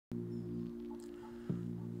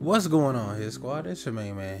What's going on, Hit Squad? It's your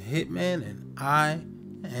main man, Hitman, and I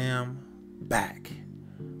am back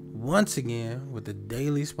once again with the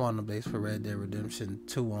daily spawn updates for Red Dead Redemption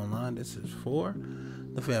 2 online. This is for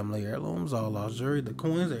the family heirlooms, all lost jewelry, the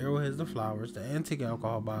coins, the arrowheads, the flowers, the antique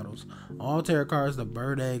alcohol bottles, all tarot cards, the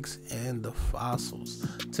bird eggs, and the fossils.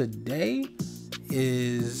 Today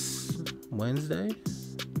is Wednesday,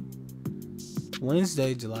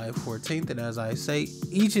 July 14th, and as I say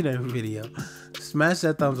each and every video, smash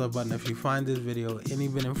that thumbs up button if you find this video any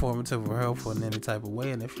bit informative or helpful in any type of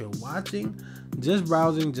way. And if you're watching, just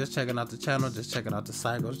browsing, just checking out the channel, just checking out the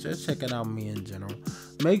cycles, just checking out me in general,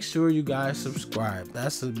 make sure you guys subscribe.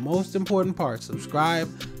 That's the most important part. Subscribe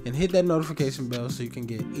and hit that notification bell so you can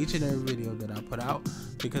get each and every video that I put out,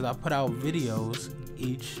 because I put out videos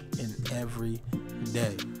each and every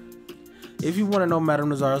day. If you want to know Madame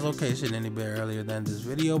Nazar's location any bit earlier than this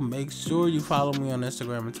video, make sure you follow me on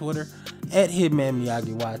Instagram and Twitter at Hitman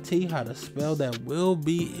Miyagii YT. How to spell that will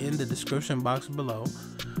be in the description box below.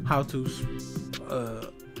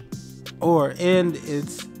 And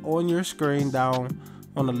it's on your screen down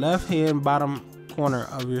on the left hand bottom corner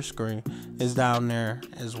of your screen. It's down there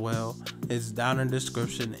as well. It's down in the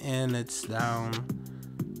description, and it's down.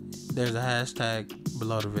 There's a hashtag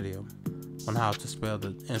below the video on how to spell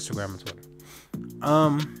the Instagram and Twitter.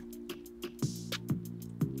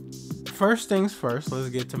 First things first, let's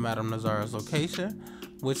get to Madame Nazar's location,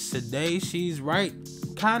 which today she's right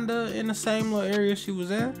kinda in the same little area she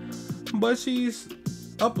was in, but she's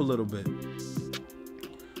up a little bit.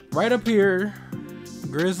 Right up here,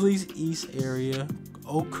 Grizzly's East area,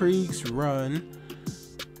 Oak Creek's Run,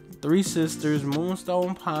 Three Sisters,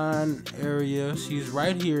 Moonstone Pine area. She's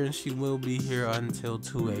right here, and she will be here until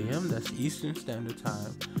 2 a.m. That's Eastern Standard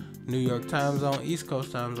Time. New York time zone, East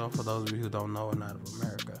Coast time zone for those of you who don't know, not of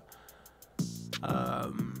America.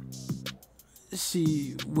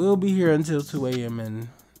 She will be here until 2 a.m. and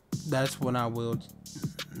that's when I will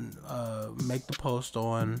make the post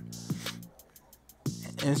on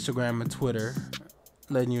Instagram and Twitter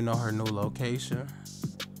letting you know her new location.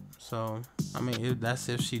 So, I mean, that's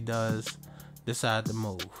if she does decide to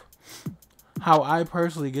move. How I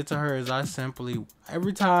personally get to her is I simply,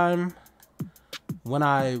 every time when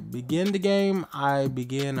I begin the game, I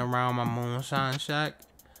begin around my Moonshine Shack,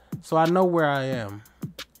 so I know where I am,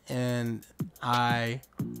 and I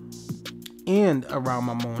end around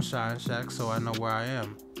my Moonshine Shack, so I know where I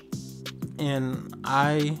am, and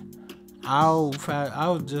I'll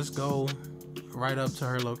just go right up to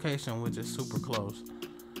her location, which is super close.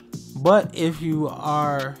 But if you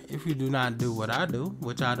do not do what I do,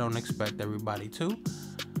 which I don't expect everybody to,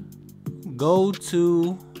 go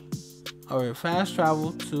to or fast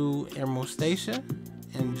travel to Emerald Station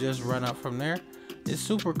and just run up from there. It's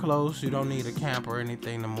super close. You don't need a camp or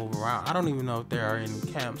anything to move around. I don't even know if there are any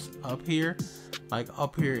camps up here, like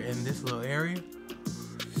up here in this little area.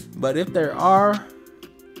 But if there are,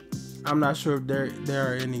 I'm not sure if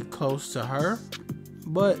there are any close to her.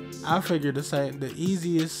 But I figured the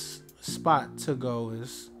easiest spot to go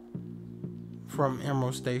is from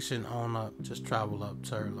Emerald Station on up. Just travel up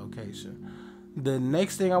to her location. The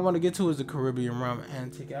next thing I want to get to is the Caribbean Rum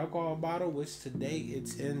Antique Alcohol Bottle, which today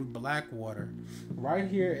it's in Blackwater. Right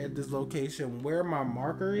here at this location where my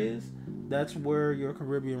marker is, that's where your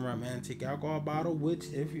Caribbean Rum Antique Alcohol Bottle, which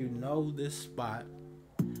if you know this spot,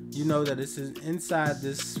 you know that it's inside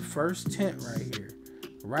this first tent right here.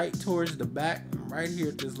 Right towards the back, right here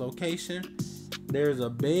at this location, there's a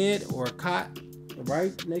bed or a cot.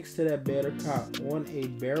 Right next to that bed or cot on a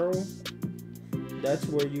barrel, that's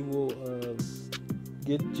where you will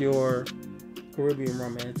get your Caribbean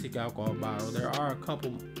Rum Antique Alcohol Bottle. There are a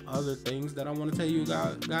couple other things that I want to tell you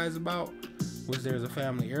guys about, which there's a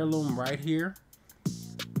family heirloom right here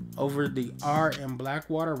over the R in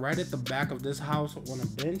Blackwater. Right at the back of this house on a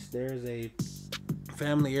bench, there's a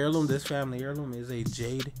family heirloom. This family heirloom is a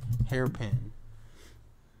jade hairpin.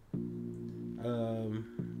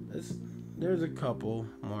 There's a couple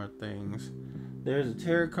more things. There's a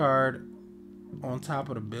tarot card on top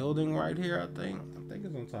of the building right here. I think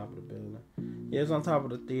it's on top of the building. Yeah, it's on top of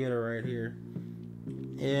the theater right here.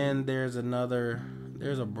 And there's a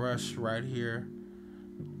brush right here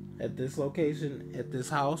at this location, at this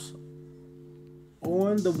house.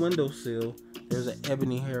 On the windowsill, there's an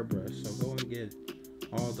ebony hairbrush. So go and get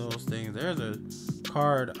all those things. There's a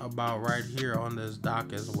card about right here on this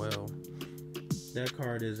dock as well. That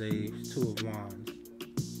card is a Two of Wands.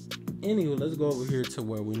 Anywho, let's go over here to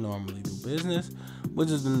where we normally do business, which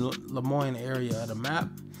is the Lemoyne area of the map.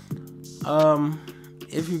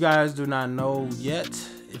 If you guys do not know yet,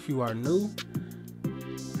 if you are new,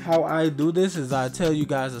 how I do this is I tell you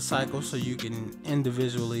guys a cycle so you can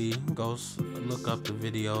individually go look up the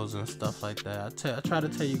videos and stuff like that. I try to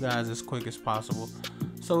tell you guys as quick as possible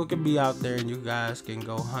so it can be out there and you guys can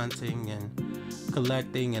go hunting and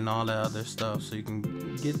collecting and all that other stuff so you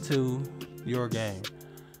can get to your game.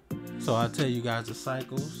 So I tell you guys the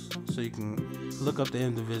cycles so you can look up the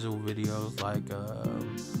individual videos, like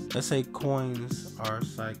let's say coins are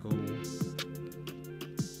cycle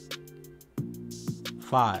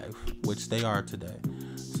 5, which they are today.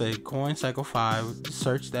 Say coin cycle 5,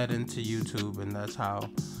 search that into YouTube, and that's how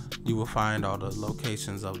you will find all the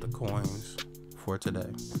locations of the coins for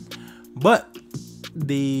today. But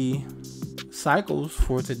the cycles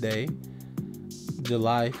for today,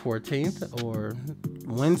 July 14th or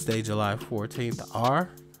Wednesday, July 14th, are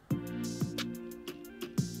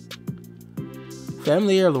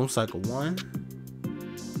Family Heirloom cycle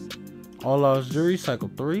 1, All Lost Jewelry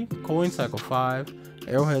cycle 3, Coin cycle 5,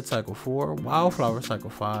 Arrowhead cycle 4, Wildflower cycle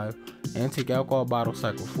 5, Antique Alcohol Bottle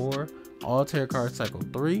cycle 4, All Tarot Card cycle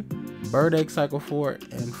 3, Bird Egg cycle 4,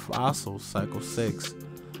 and Fossils cycle 6.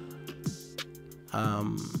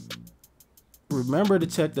 Remember to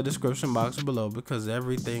check the description box below because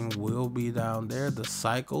everything will be down there. The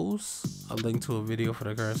cycles, a link to a video for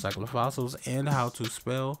the current cycle of fossils, and how to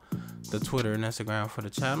spell the Twitter and Instagram for the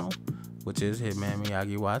channel, which is Hitman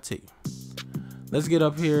Miyagii YT. Let's get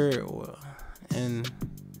up here and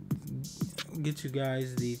get you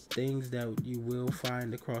guys the things that you will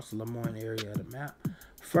find across the Lemoyne area of the map.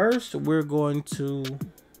 First, we're going to...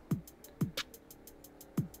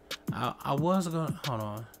 I was gonna... Hold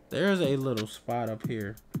on. There's a little spot up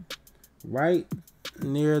here right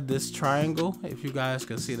near this triangle. If you guys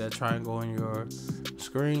can see that triangle on your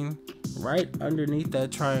screen, right underneath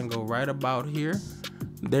that triangle, right about here,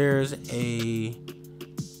 there's a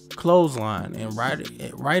clothesline, and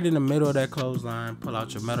right in the middle of that clothesline, pull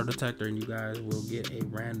out your metal detector and you guys will get a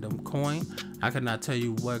random coin. I cannot tell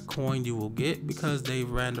you what coin you will get because they've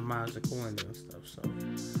randomized the coins and stuff. So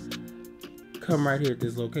come right here at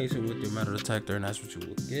this location with your metal detector and that's what you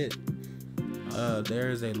will get. There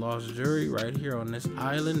is a lost jewelry right here on this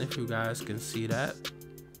island, if you guys can see that.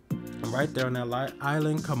 And right there on that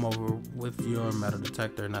island, come over with your metal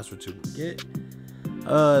detector and that's what you will get.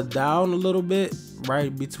 Down a little bit,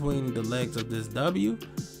 right between the legs of this W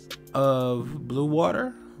of blue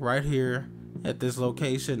water, right here at this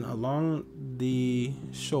location along the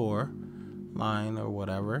shore line or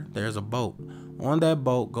whatever, there's a boat. On that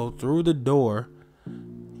boat, go through the door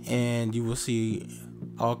and you will see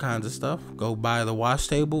all kinds of stuff. Go by the wash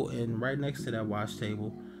table, and right next to that wash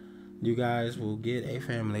table you guys will get a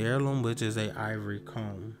family heirloom, which is a ivory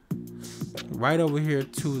comb. Right over here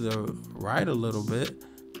to the right a little bit,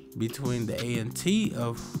 between the A and T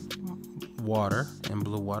of water and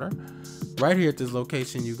blue water, right here at this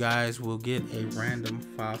location you guys will get a random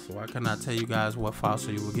fossil. I cannot tell you guys what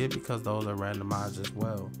fossil you will get because those are randomized as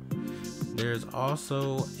well. There's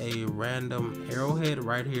also a random arrowhead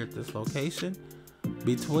right here at this location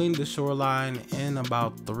between the shoreline and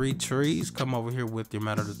about 3 trees. Come over here with your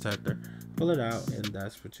metal detector, pull it out, and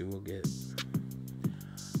that's what you will get.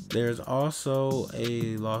 There's also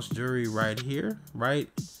a lost jewelry right here, right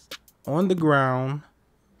on the ground,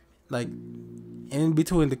 like in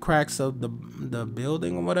between the cracks of the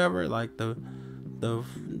building or whatever, like the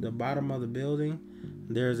bottom of the building.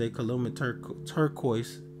 There's a Kaluma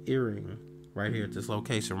turquoise earring right here at this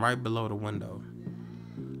location, right below the window.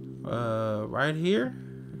 Right here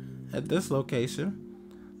at this location,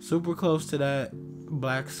 super close to that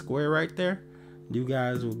black square right there, you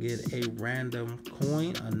guys will get a random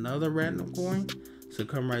coin, another random coin. So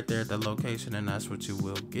come right there at the location and that's what you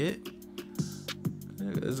will get.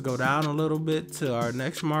 Let's go down a little bit to our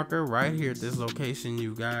next marker. Right here at this location,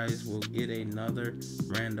 you guys will get another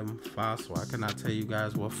random fossil. I cannot tell you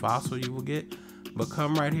guys what fossil you will get, but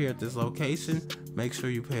come right here at this location. Make sure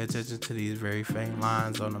you pay attention to these very faint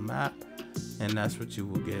lines on the map, and that's what you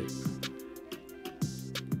will get.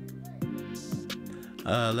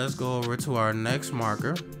 Let's go over to our next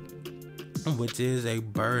marker, which is a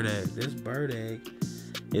bird egg. This bird egg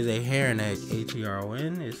is a heron egg,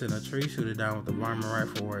 H-E-R-O-N. It's in a tree. Shoot it down with a varmint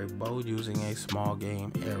rifle or a bow using a small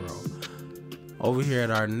game arrow. Over here at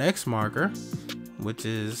our next marker, which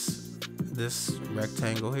is this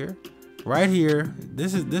rectangle here. Right here,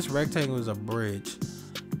 this rectangle is a bridge.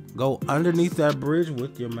 Go underneath that bridge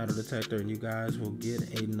with your metal detector and you guys will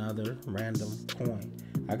get another random coin.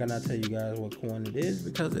 I cannot tell you guys what coin it is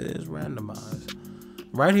because it is randomized.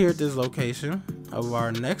 Right here at this location of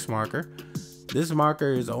our next marker, this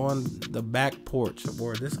marker is on the back porch,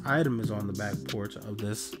 or this item is on the back porch of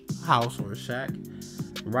this house or shack.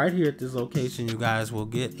 Right here at this location, you guys will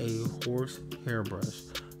get a horse hairbrush.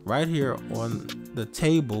 Right here on the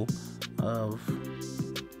table of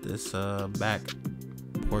this back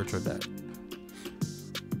portrait deck.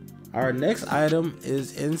 Our next item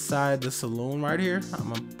is inside the saloon right here.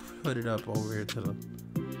 I'm gonna put it up over here to the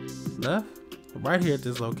left. Right here at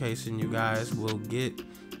this location, you guys will get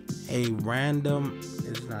a random,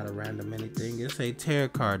 it's not a random anything, it's a tarot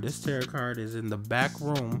card. This tarot card is in the back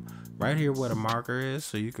room right here where the marker is,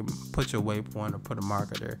 so you can put your waypoint or put a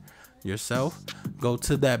marker there yourself. Go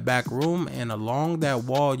to that back room, and along that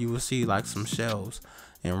wall you will see like some shelves,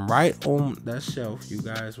 and right on that shelf you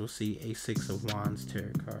guys will see a Six of Wands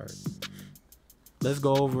tarot card. Let's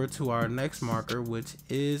go over to our next marker, which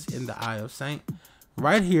is in the Eye of Saint.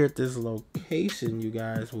 Right here at this location, you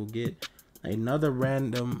guys will get another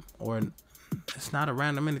random, or it's not a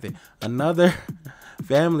random anything, another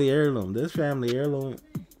family heirloom. This family heirloom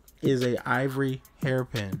is a ivory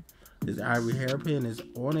hairpin. This ivory hairpin is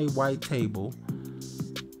on a white table.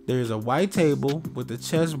 There's a white table with a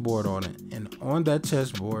chessboard on it, and on that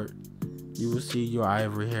chessboard you will see your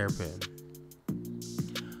ivory hairpin.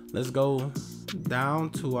 Let's go down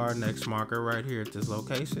to our next marker right here at this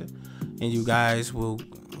location, and you guys will,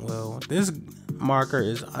 this marker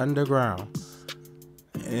is underground,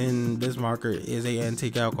 and this marker is a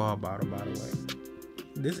antique alcohol bottle, by the way.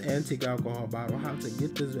 This antique alcohol bottle, how to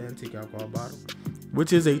get this antique alcohol bottle,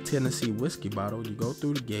 which is a Tennessee whiskey bottle. You go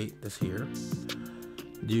through the gate that's here,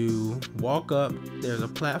 you walk up, there's a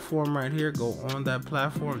platform right here, go on that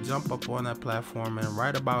platform, jump up on that platform, and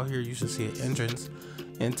right about here you should see an entrance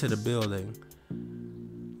into the building.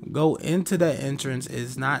 Go into that entrance.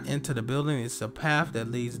 It's not into the building, it's a path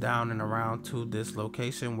that leads down and around to this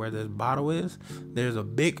location where this bottle is. There's a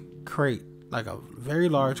big crate, like a very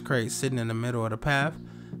large crate, sitting in the middle of the path.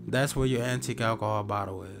 That's where your antique alcohol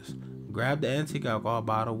bottle is. Grab the antique alcohol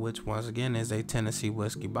bottle, which once again is a Tennessee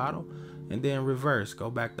whiskey bottle, and then reverse, go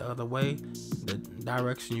back the other way, the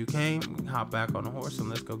direction you came, hop back on the horse, and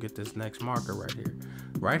let's go get this next marker right here.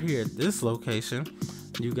 Right here at this location,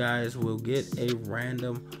 you guys will get a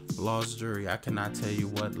random lost jewelry. I cannot tell you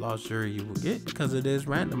what lost jewelry you will get because it is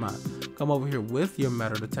randomized. Come over here with your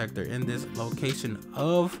metal detector in this location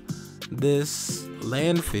of this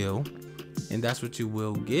landfill, and that's what you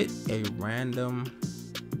will get, a random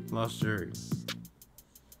lost jewelry.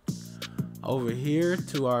 Over here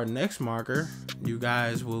to our next marker, you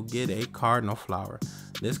guys will get a cardinal flower.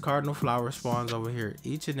 This cardinal flower spawns over here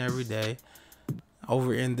each and every day,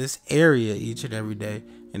 over in this area each and every day,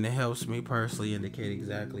 and it helps me personally indicate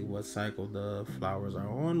exactly what cycle the flowers are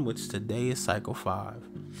on, which today is cycle 5.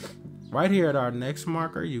 Right here at our next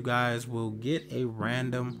marker, you guys will get a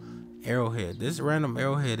random arrowhead. This random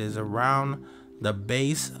arrowhead is around the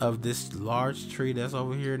base of this large tree that's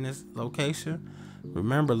over here in this location.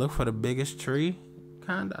 Remember, look for the biggest tree.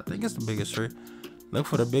 I think it's the biggest tree. Look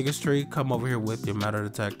for the biggest tree, come over here with your metal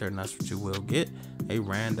detector, and that's what you will get, a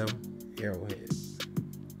random arrowhead.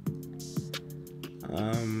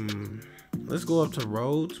 Let's go up to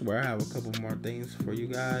roads, where I have a couple more things for you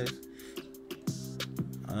guys.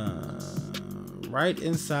 Right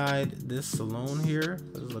inside this saloon here,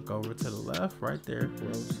 let's look over to the left, right there,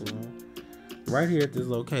 road saloon. Right here at this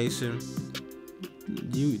location,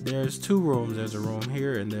 there's 2 rooms. There's a room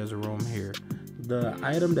here and there's a room here. The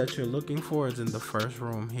item that you're looking for is in the first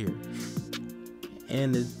room here,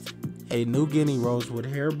 and it's a New Guinea rosewood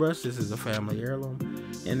hairbrush. This is a family heirloom,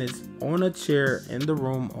 and it's on a chair in the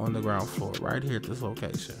room on the ground floor right here at this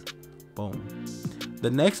location. Boom.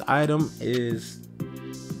 The next item is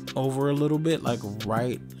over a little bit, like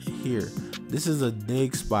right here. This is a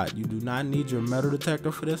dig spot. You do not need your metal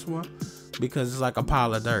detector for this one because it's like a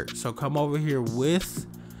pile of dirt. So come over here with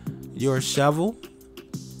your shovel,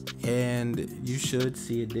 and you should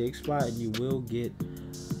see a dig spot, and you will get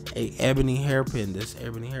a ebony hairpin. This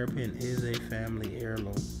ebony hairpin is a family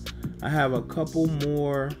heirloom. I have a couple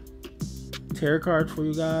more tarot cards for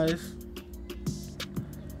you guys,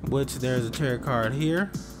 which there's a tarot card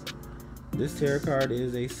here. This tarot card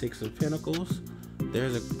is a 6 of Pentacles.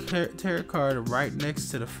 There's a tarot card right next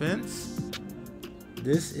to the fence.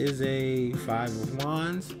 This is a 5 of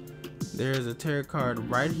Wands. There's a tarot card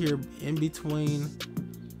right here in between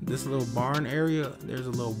this little barn area. There's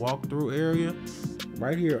a little walk-through area.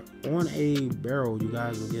 Right here on a barrel, you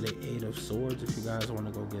guys will get an 8 of Swords if you guys want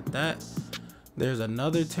to go get that. There's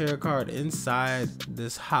another tarot card inside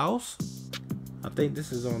this house. I think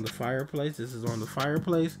this is on the fireplace. This is on the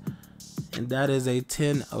fireplace. And that is a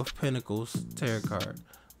 10 of Pentacles tarot card.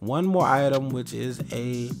 One more item, which is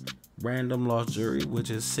a random lost jewelry, which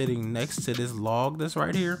is sitting next to this log that's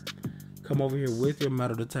right here. Come over here with your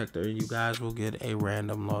metal detector and you guys will get a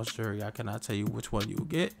random lost jury. I cannot tell you which one you will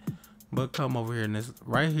get, but come over here and this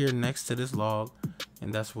right here next to this log,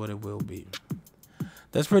 and that's what it will be.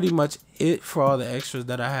 That's pretty much it for all the extras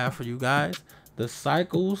that I have for you guys. The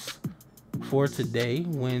cycles for today,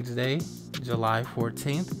 Wednesday, July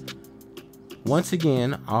 14th, once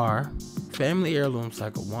again are Family Heirloom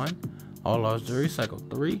Cycle 1, All Lost Jury Cycle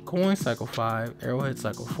 3, Coin Cycle 5, Arrowhead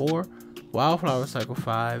Cycle 4, Wildflower Cycle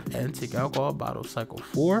 5, Antique Alcohol Bottle Cycle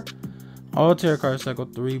 4, All Tarot Card Cycle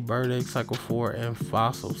 3, Bird Egg Cycle 4, and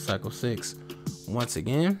Fossil Cycle 6. Once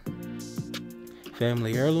again,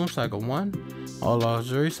 Family Heirloom Cycle 1, All Lost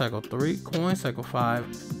Jury Cycle 3, Coin Cycle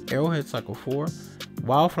 5, Arrowhead Cycle 4,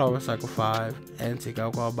 Wildflower Cycle 5, Antique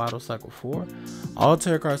Alcohol Bottle Cycle 4, All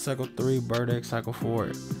Tarot Card Cycle 3, Bird Egg Cycle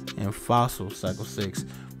 4, and Fossil Cycle 6.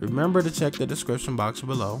 Remember to check the description box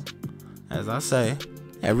below. As I say,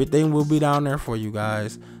 everything will be down there for you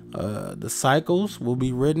guys. The cycles will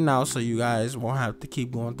be written out so you guys won't have to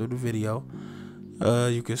keep going through the video.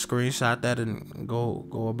 You can screenshot that and go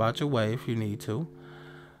about your way if you need to.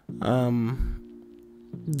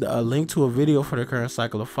 A link to a video for the current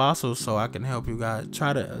cycle of fossils so I can help you guys,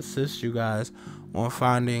 try to assist you guys on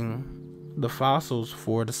finding the fossils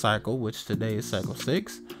for the cycle, which today is cycle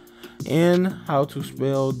 6, and how to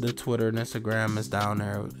spell the Twitter and Instagram is down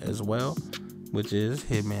there as well, which is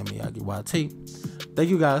Hitman Miyagii YT. Thank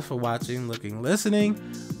you guys for watching, looking, listening,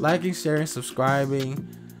 liking, sharing, subscribing,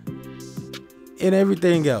 and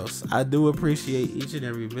everything else. I do appreciate each and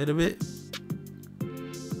every bit of it.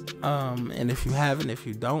 And if you haven't, if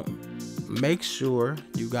you don't, make sure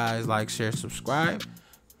you guys like, share, subscribe,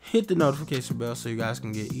 hit the notification bell so you guys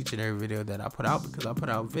can get each and every video that I put out, because I put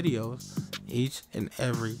out videos each and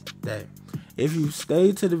every day. If you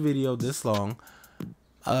stayed to the video this long,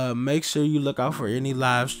 make sure you look out for any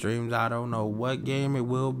live streams. I don't know what game it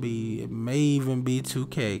will be. It may even be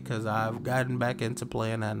 2K, because I've gotten back into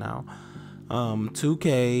playing that now.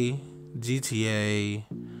 2K, GTA,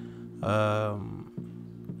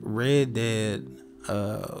 Red Dead,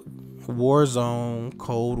 Warzone,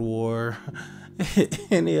 Cold War,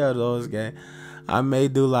 any of those games. I may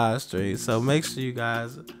do live streams, so make sure you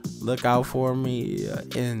guys look out for me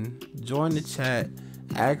and join the chat,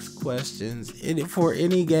 ask questions for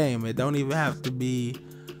any game. It don't even have to be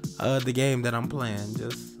the game that I'm playing.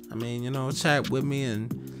 Just, I mean, you know, chat with me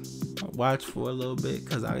and watch for a little bit,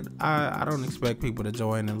 because I don't expect people to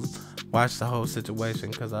join and watch the whole situation,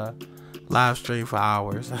 because I live stream for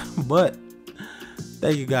hours. But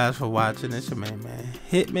thank you guys for watching. It's your man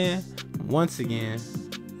Hitman once again,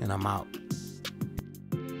 and I'm out.